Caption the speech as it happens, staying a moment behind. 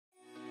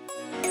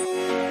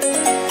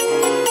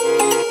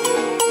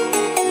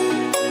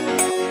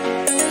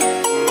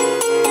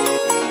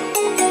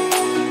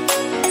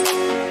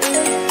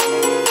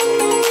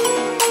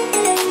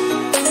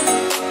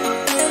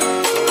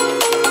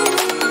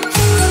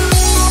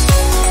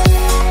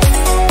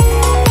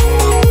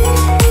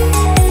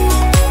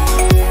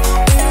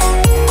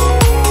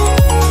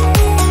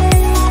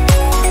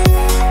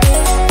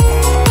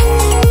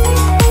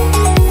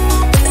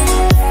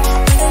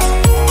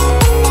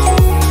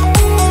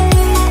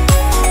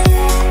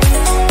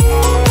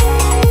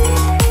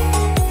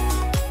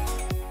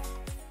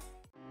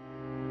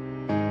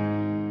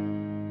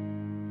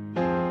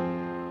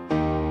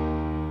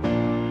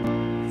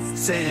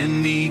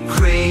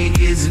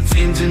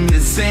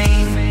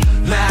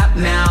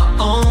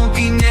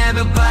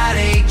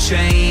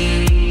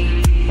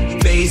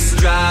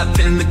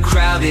and the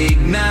crowd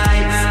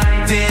ignites,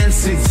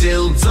 dancing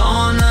till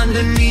dawn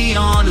under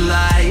neon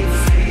lights.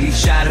 Each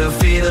shadow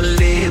fade a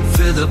lip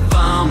to the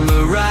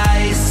bomber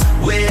rise.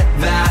 With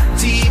that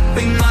deep,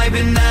 it might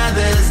be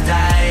others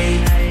die.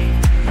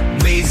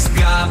 Bass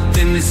dropped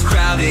and this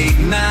crowd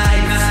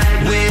ignites.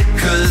 With,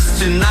 'cause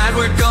tonight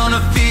we're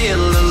gonna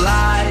feel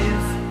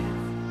alive.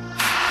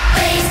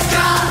 Bass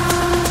drop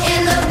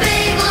in the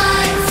big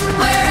lights,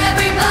 where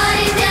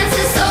everybody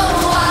dances so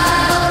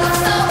wild,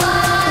 so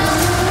wild.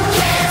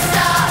 Can't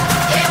stop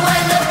it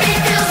when the beat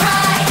feels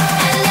right,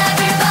 and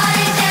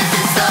everybody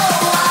dances so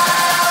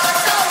wild,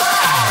 so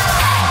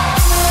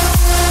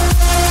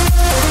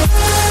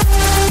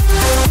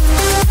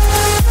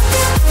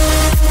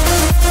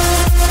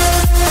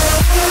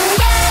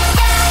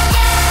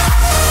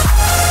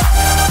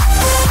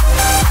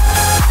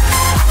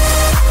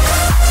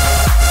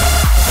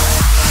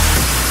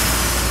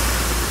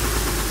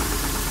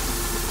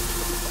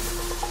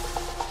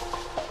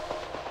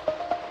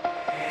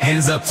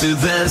Hands up to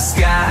the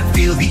sky,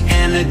 feel the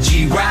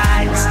energy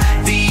rise.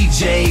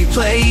 DJ,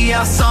 play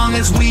our song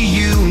as we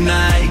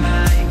unite.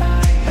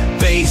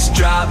 Bass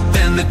drop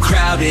and the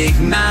crowd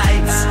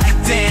ignites,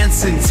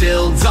 dancing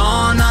till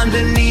dawn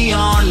under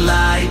neon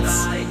lights.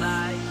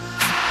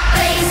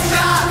 bass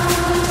drop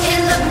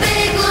in the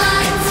big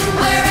lights,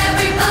 where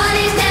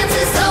everybody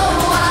dances so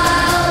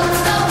wild,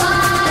 so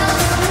wild.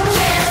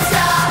 Can't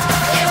stop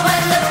it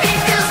when the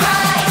beat feels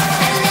right,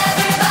 and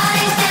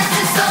everybody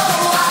dances so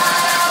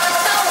wild,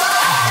 so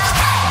wild.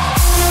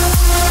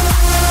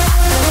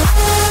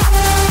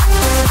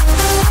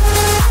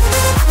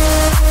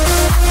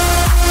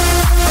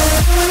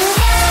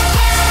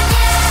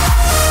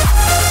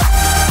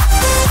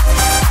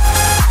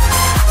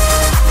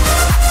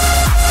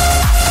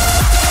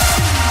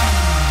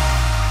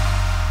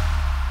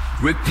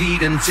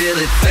 Repeat until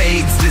it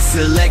fades, this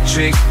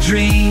electric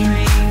dream.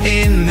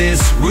 In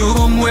this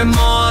room we're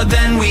more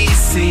than we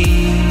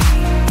see.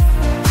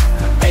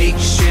 Eight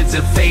shades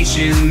of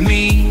facing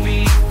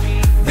me.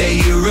 They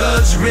hear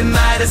us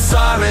remind us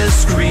our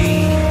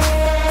scream.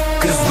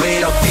 'Cause we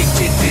don't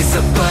picture this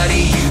a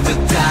buddy you to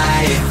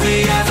die. If we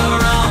ever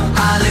wrong,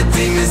 all the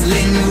things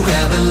lean who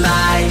ever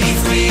lie.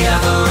 If we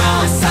ever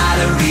wrong, side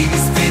of read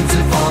is spent to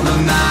form a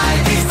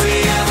mind. If we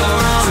ever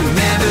wrong,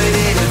 remember that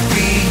it'll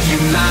be you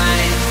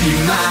mine. You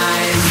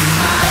mine, you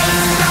mine.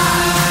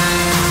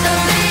 The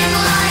big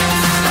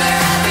lights, where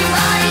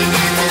everybody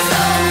dances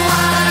so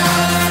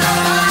wild, so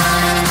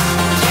wild.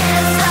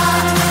 Can't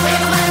stop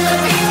it when the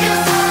beat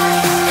feels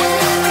right, and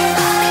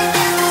everybody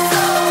dances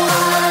so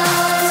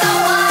wild, so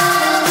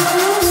wild.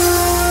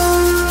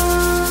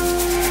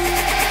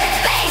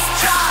 Bass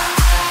drop.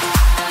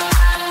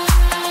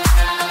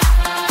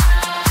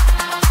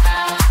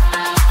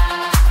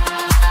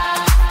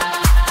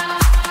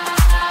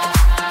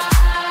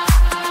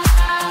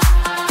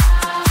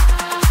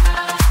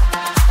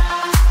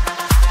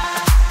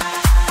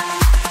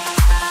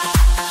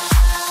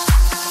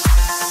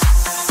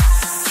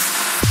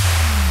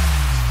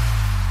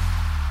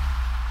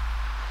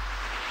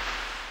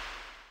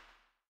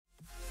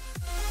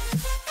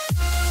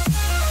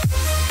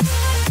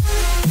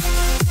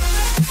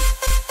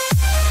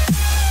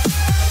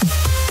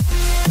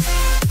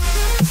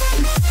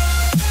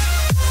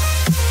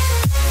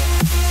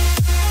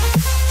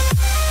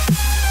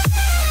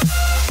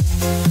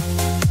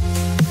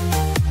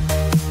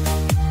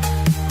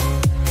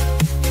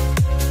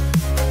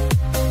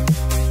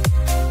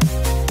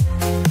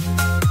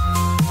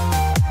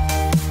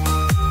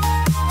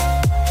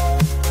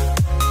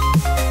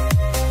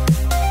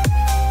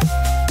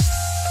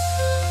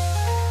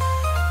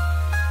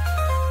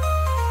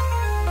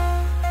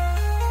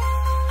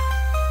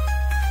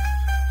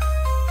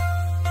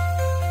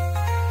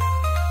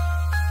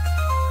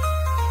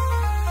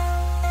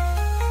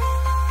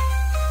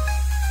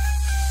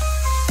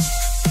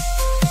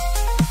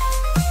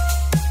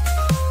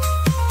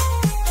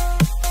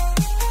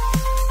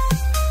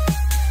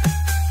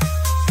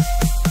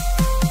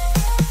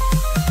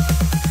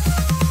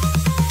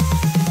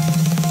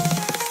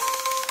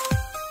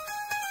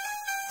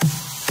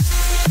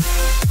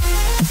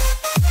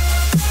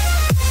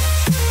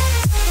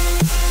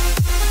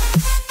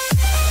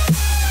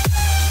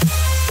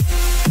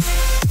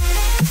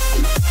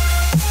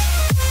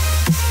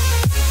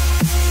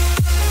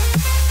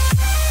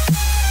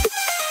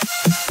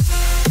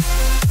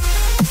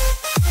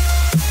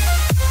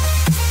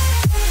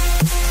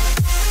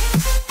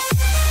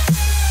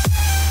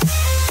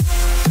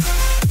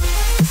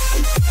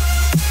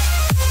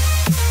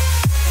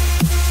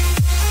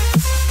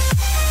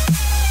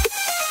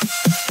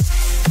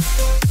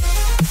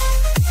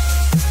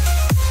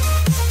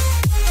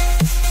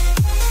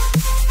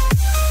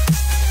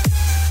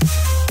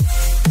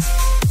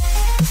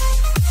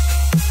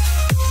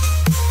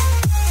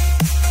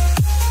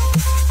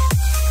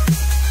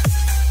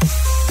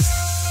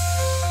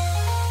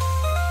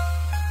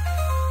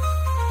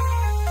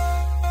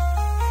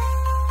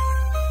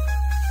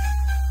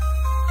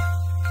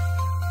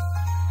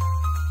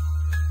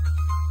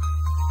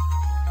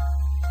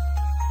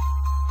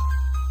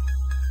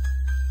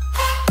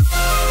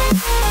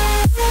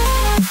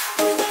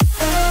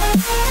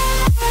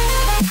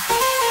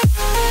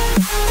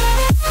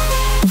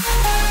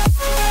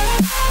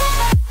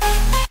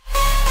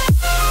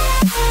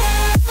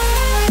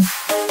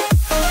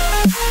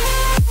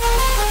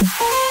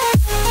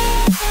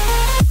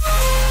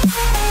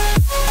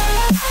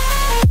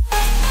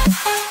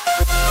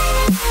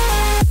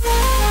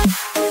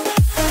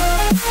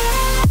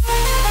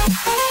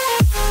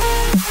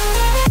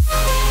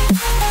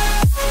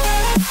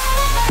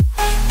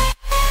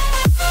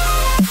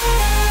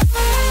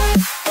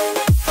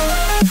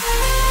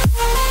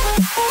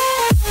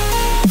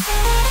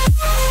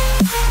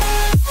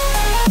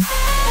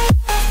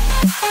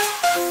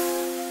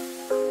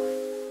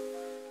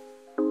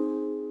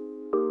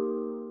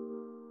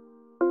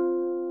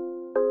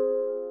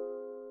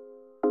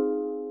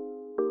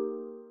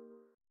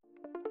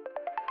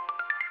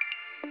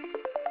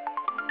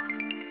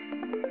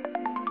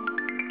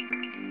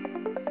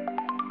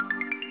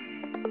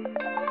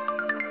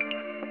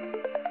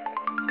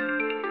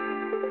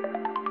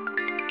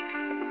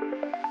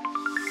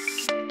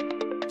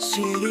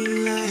 City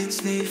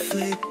lights, they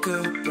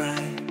flicker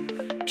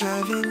bright,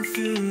 driving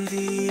through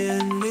the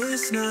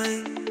endless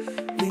night.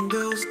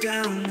 Windows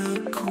down, a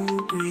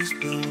cool breeze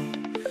blow,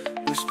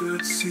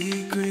 whispered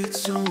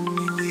secrets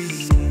only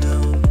we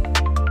know.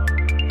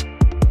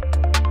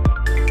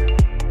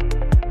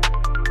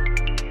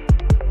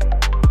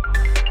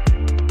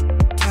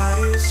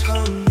 Tires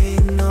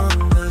humming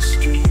on the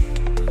street,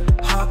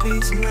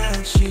 heartbeats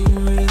matching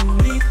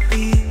rhythmic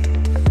beat.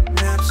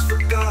 Maps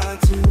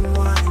forgotten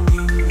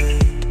winding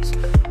lanes,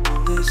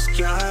 on this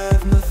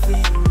drive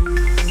nothing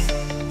remains.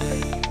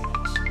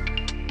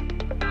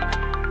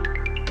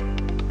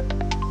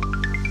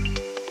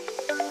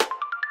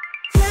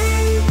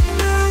 Late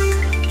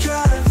night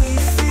drive, we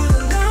feel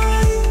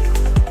alive.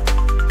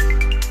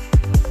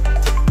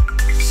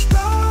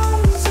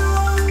 Stars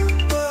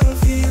above,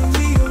 here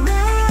we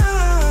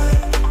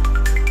arrive.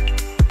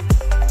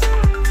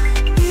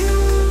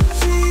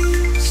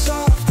 Music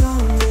soft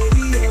on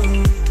radio,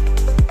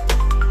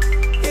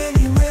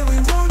 anywhere we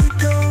wanna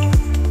go.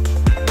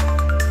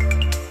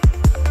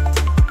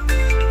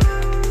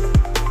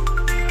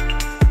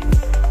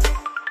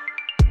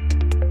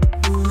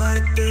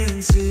 Moonlight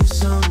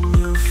dances on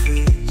your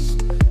face,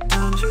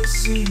 time just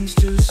seems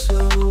to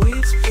slow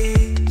its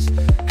pace.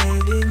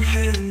 Hand in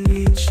hand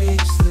we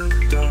chase the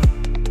dark,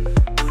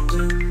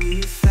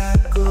 underneath that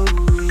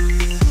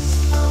glowing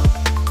love.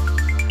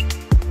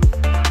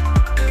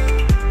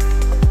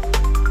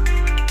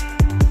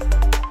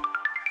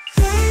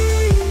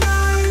 Late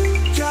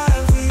night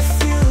drive, we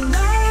feel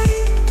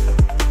alive.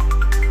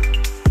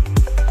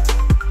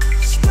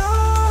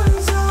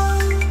 Stars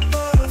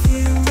above,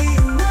 here we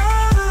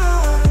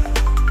arrive.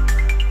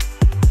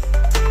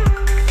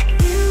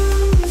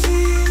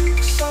 Music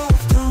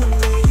soft on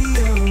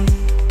radio,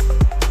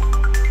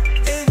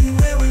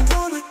 anywhere we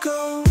wanna go.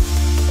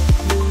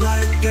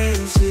 Moonlight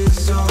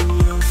dances on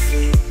your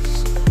face,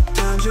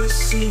 time just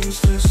seems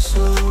to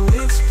slow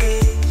its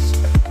pace.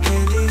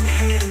 Hand in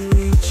hand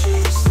we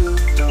chase the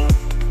dark,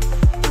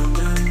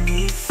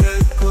 underneath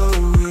that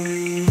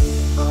glowing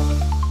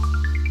love.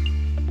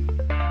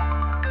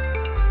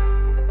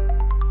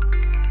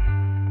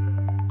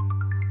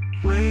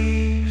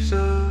 Waves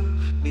of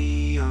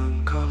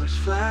neon colors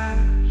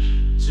flash,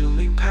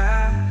 zooming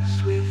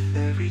past with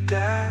every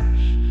dash.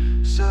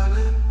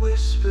 Silent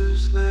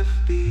whispers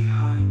left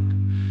behind,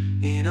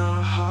 in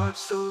our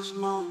hearts those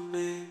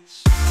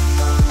moments.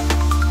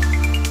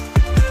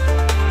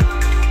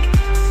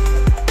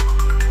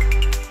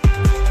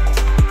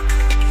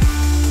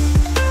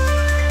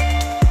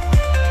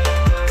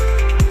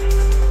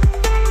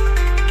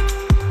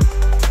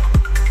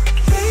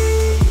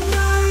 Late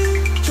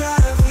night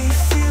drive, we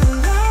feel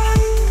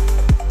alive.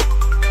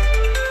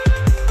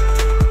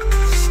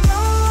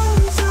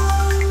 Stars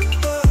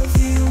above,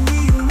 here we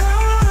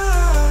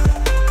arrive.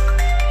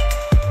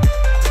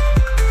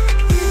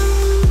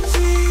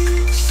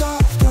 Music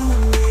soft on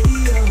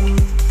radio,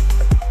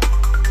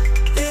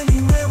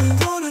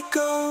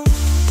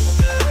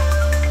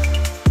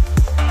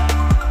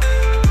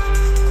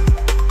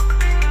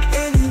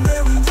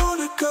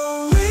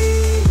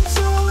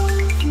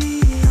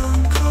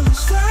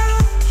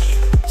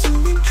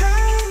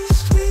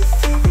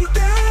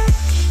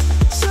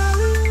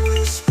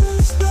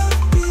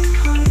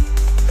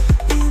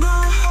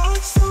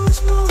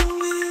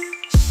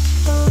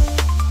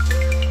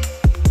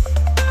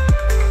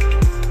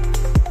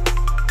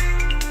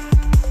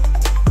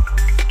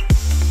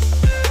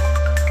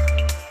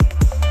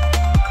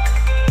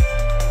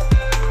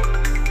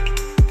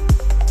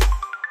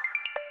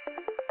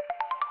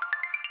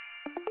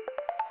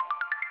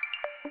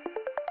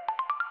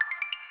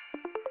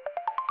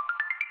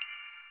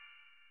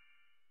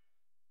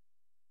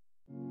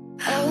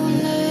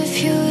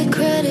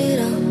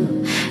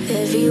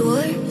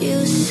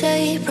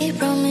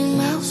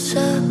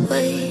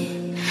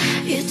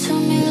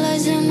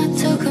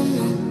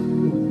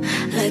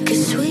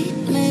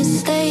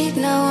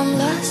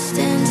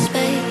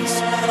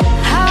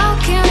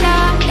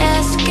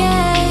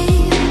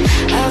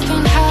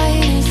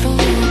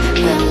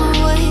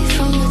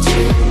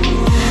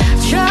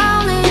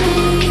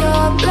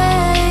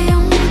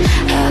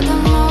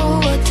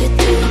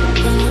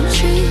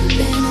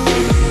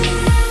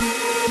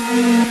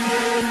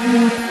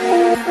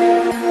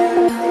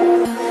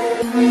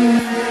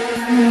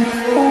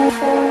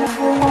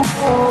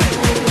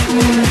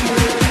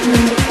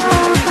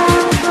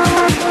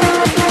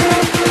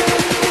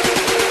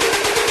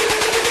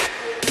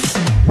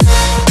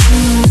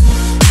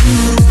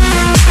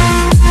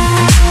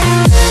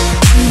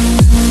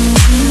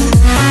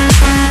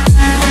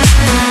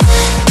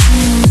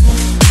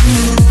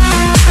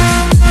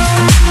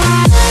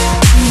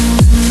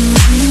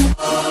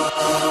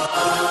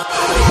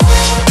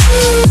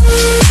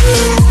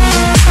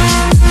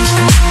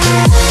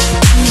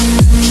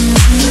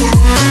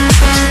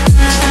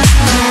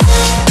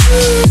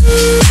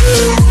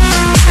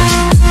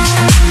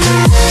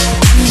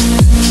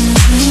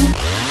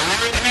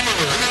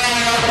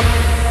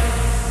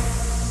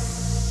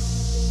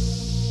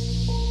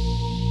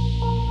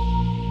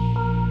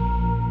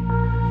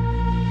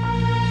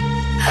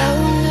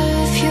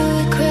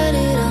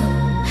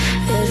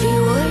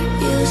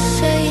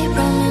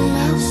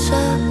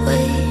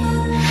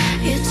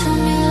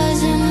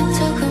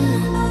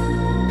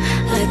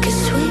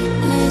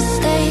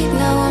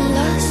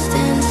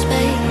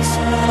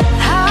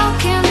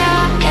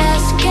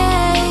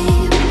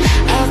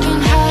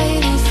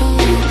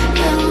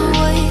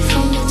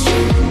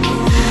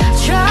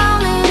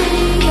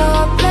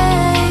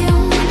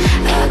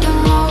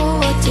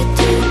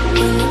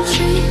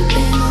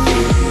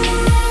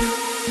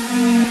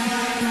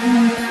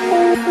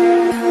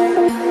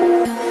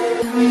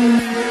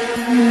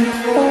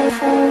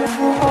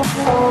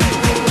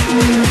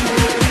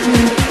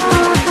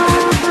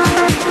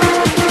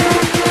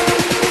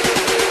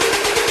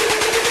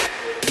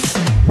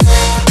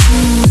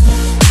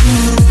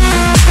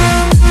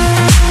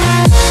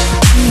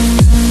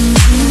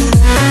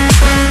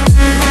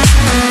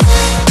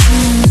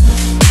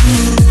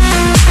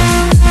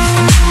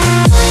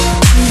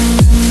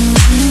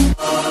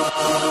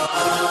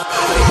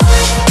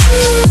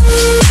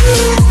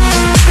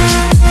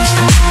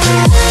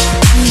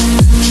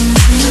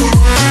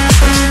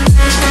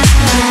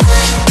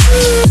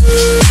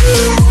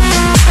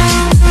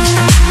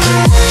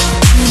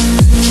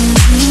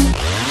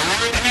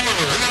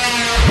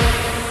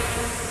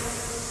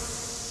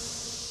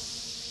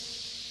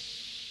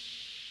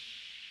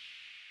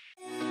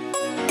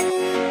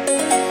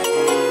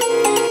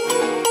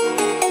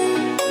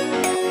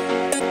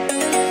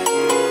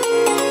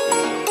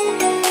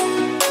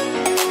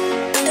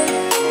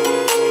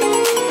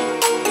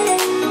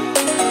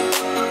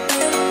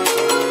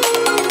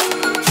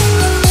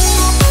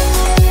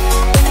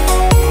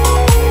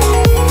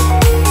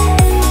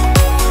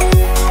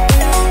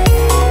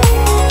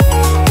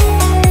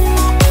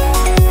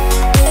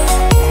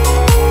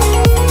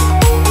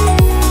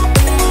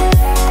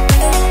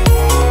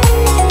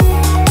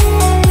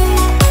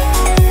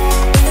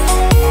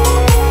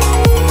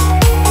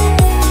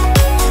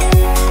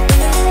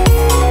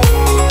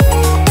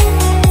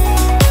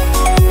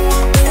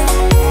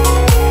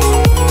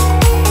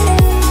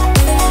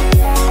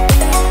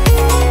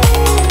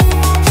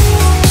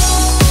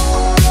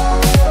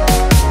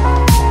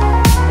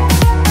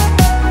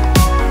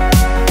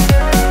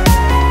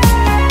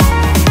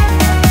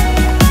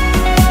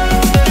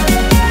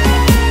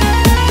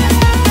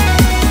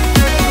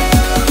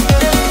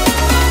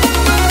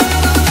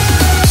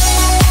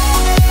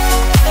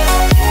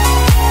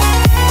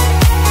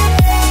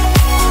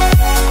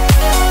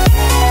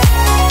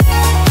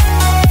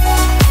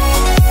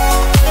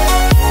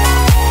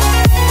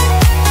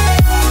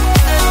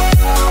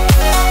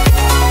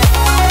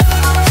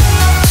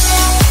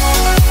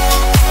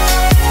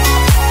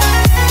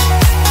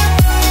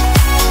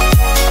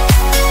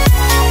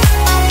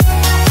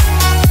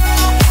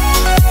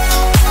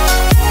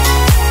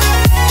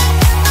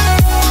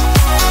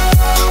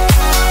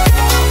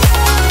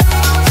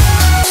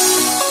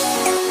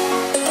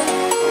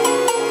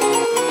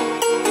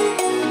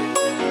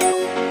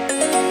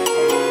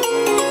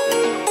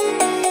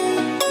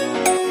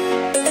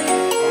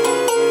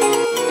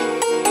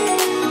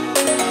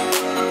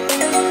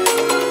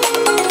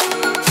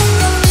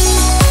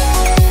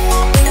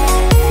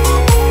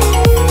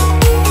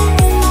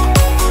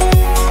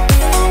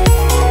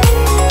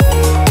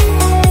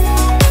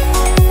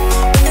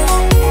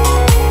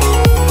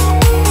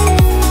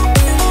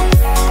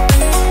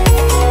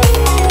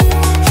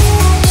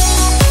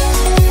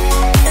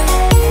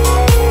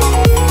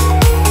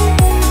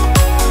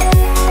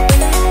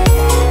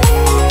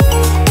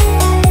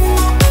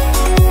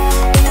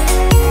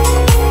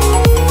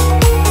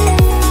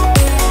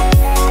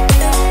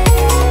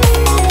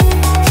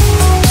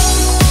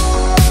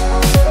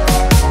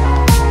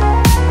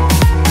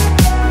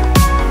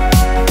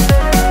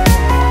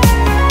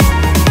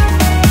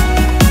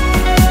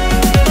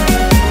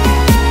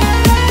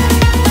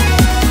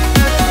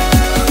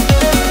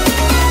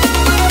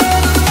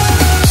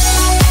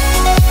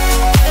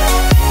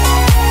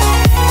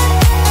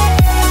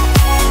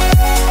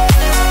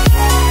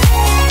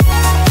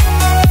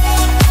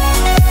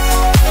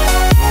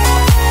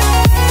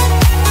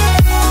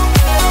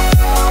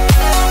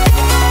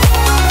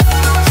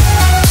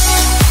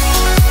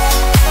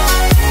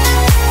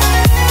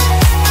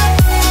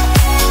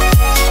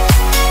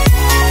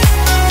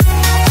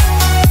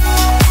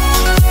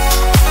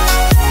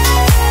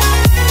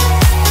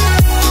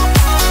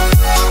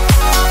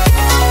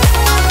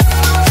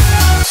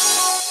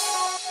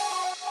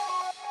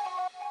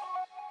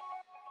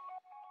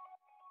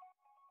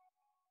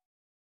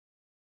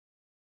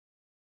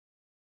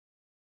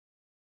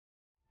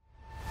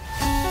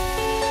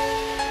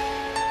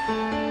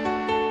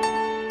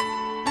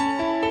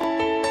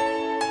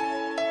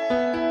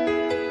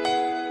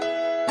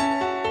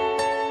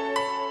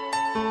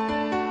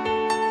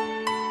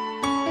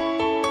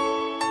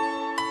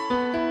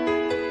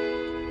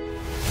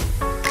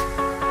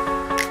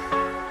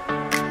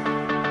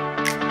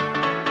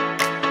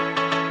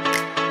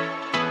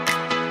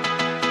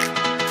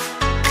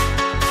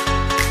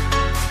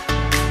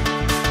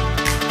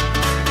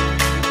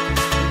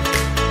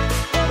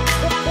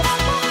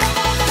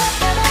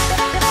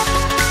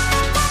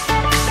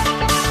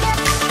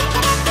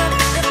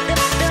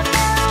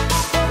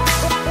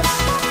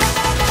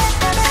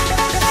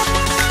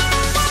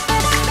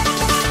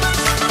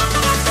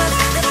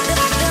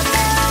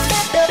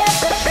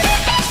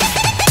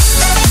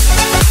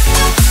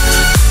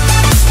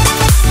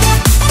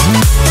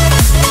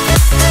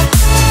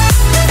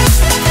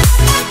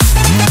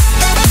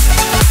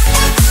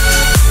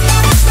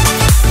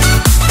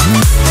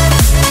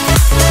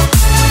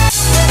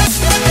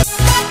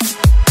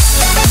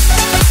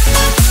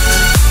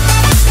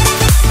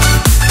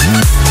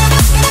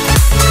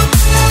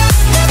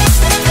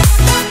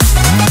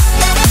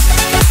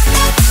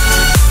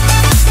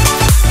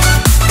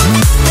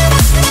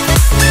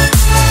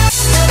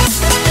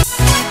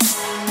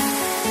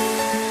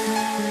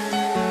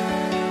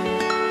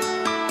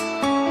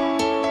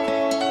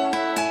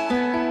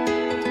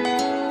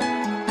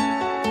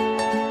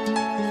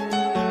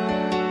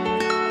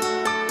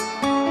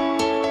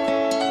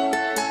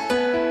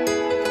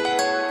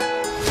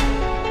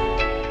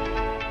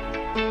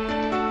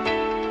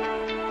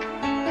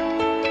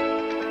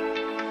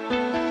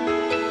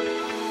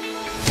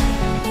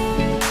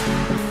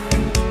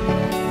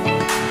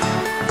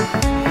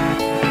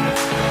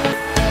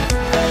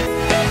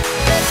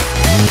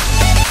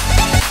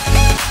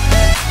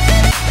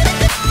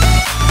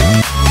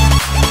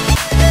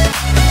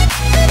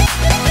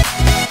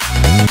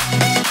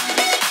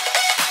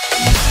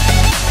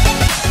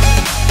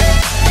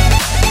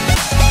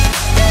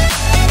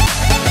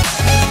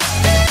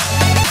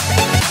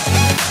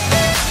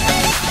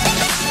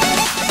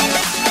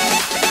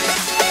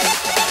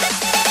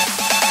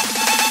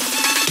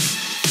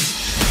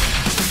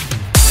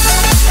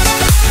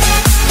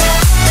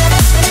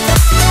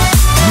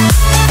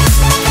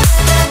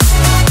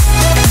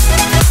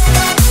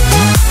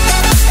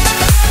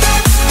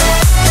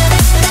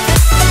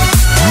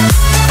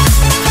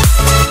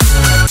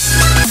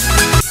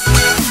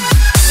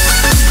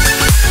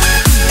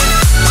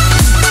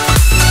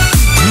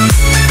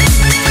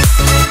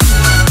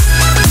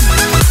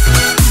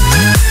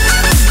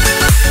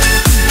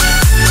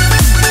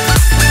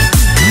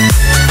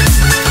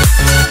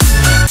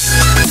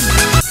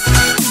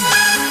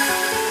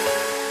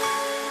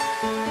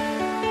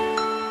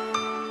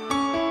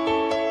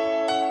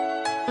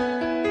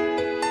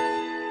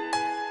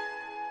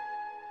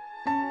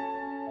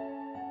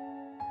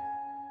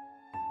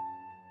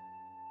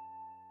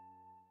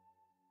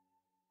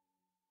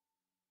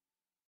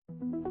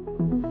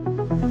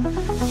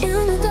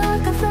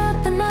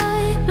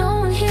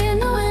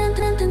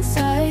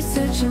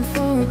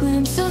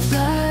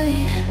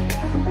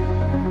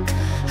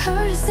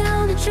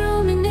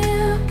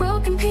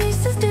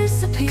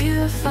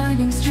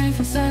 finding strength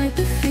inside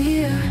the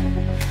fear.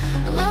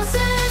 Lost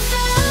and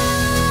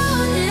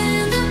found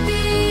in the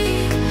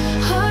beat.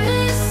 Heart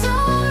is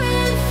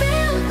soaring,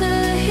 feel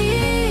the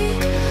heat.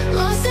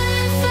 Lost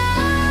and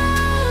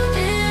found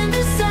in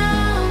the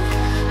sound.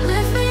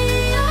 Lift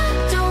me up,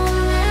 don't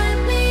let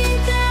me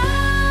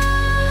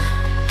down.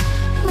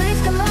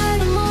 Waves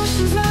collide,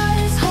 emotions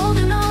rise,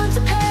 holding on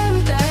to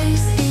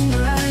paradise. In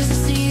your eyes I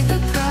see the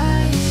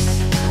price.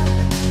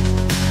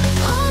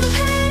 All the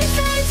pain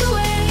fades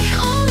away,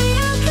 only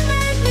you can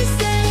make me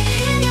stay.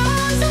 In your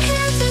arms I'm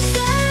here to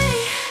stay.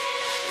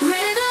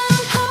 Rhythm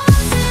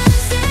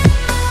pulses in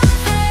my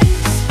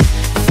veins,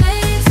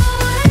 fades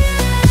away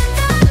and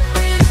that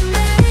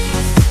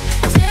remains.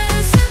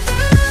 Dancing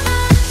through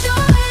the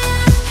joy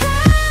and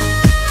pain.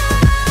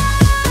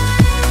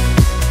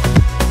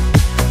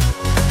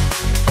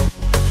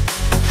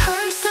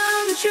 Heard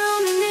sound of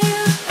drumming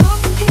near,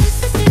 broken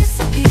pieces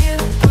disappear,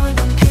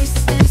 broken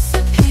pieces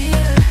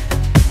disappear.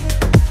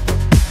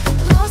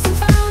 Lost and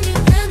found in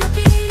the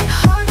beat,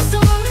 heart is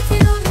soaring,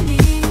 feel the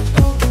need,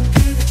 broken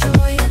through the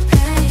joy and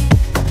pain.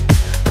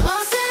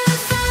 Lost and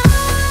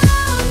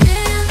found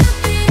in the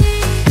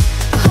beat,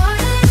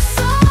 heart is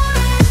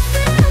soaring,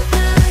 feel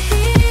the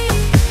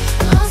heat.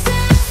 Lost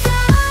and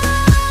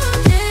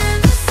found in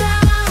the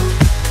sound.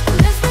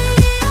 Lift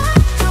me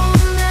up,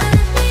 don't let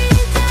me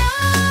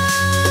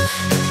down.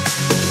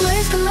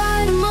 Waves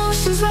collide,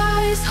 emotions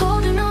rise,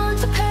 holding on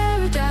to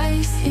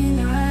paradise. In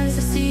your eyes I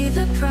see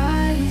the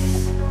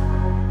price.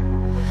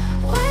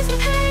 Waves the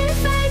pain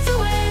fades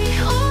away,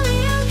 only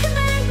you can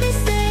make me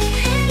stay.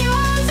 In your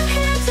arms I'm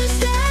here to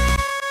stay.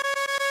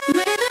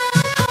 Rhythm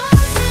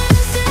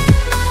pulses in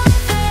my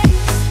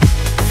veins,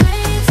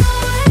 fades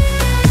away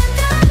and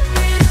that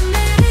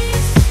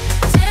remains.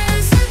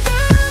 Dancing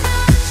through the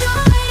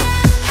joy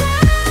and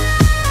pain.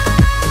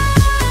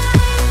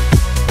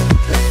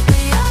 Lift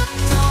me up,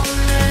 don't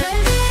let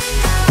me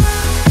down.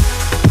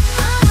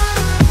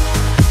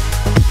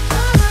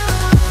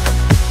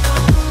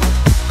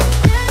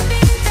 Let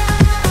me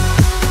down.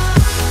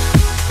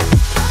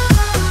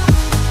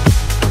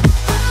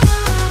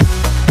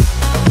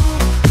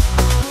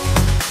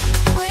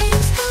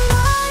 Waves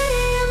collide,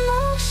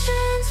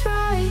 emotions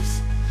rise,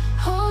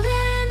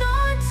 holding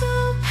on to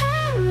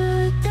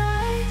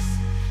paradise.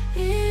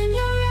 In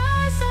your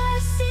eyes I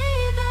see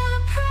the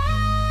price.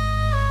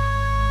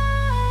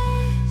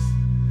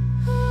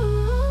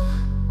 Ooh,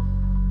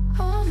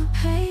 all the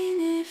pain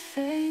it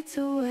fades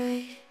away.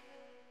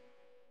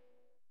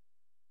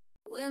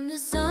 When the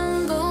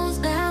sun goes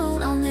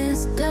down on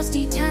this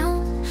dusty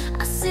town,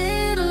 I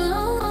sit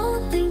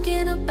alone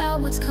thinking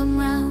about what's come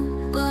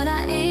round. But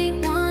I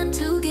ain't one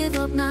to give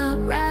up, not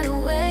right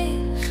away.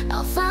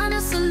 I'll find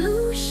a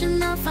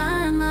solution, I'll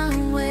find my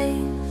way.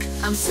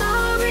 I'm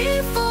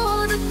sorry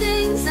for the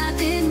things I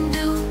didn't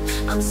do.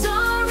 I'm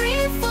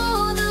sorry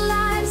for the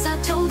lies I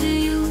told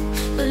you.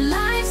 But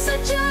life's a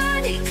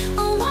journey,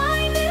 a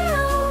winding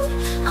road.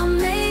 I'll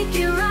make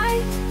it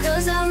right,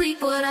 'cause I'll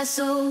reap what I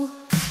sow.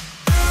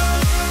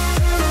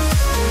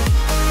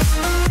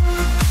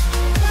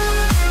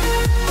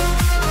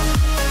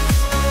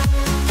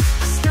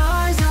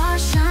 Stars are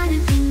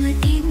shining in the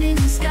evening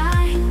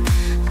sky.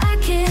 I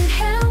can't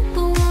help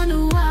but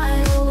wonder why,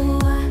 oh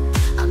why.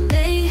 I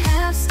may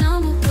have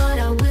stumbled, but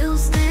I will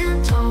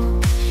stand tall.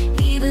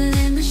 Even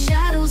in the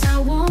shadows I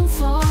won't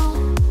fall.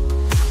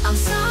 I'm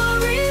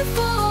sorry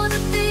for the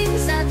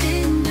things I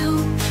didn't do.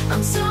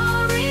 I'm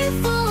sorry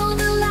for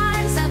the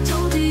lies I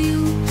told you.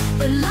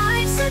 But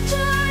life's a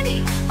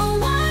journey, a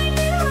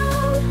winding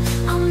road.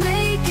 I'll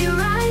make it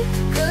right,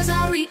 'cause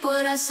I'll reap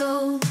what I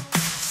sow.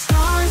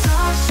 Stars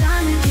are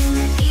shining in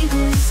the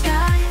evening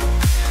sky.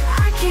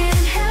 I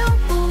can't help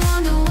but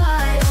wonder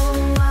why, oh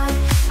why.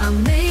 I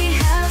may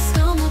have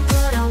stumbled,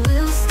 but I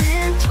will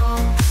stand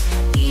tall.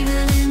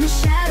 Even in the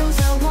shadows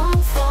I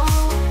won't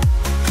fall.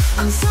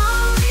 I'm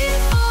sorry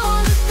for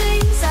the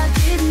things I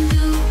didn't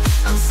do.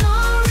 I'm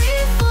sorry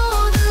for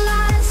the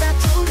lies I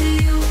told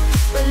you.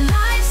 But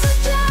life's a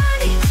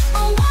journey,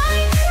 a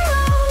winding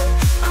road.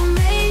 I'll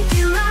make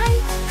it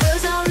right,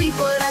 'cause I'll reap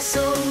what I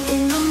sow.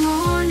 In the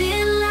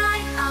morning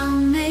light I'll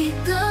make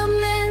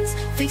amends,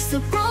 fix the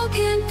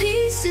broken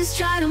pieces,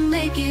 try to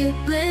make it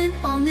blend.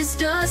 On this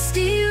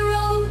dusty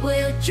road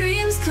where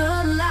dreams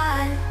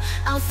collide,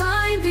 I'll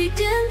find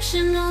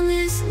redemption on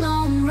this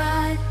long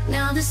ride.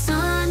 Now the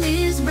sun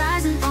is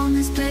rising on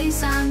this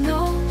place I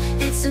know.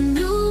 It's a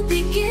new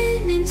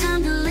beginning,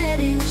 time to let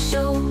it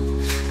show.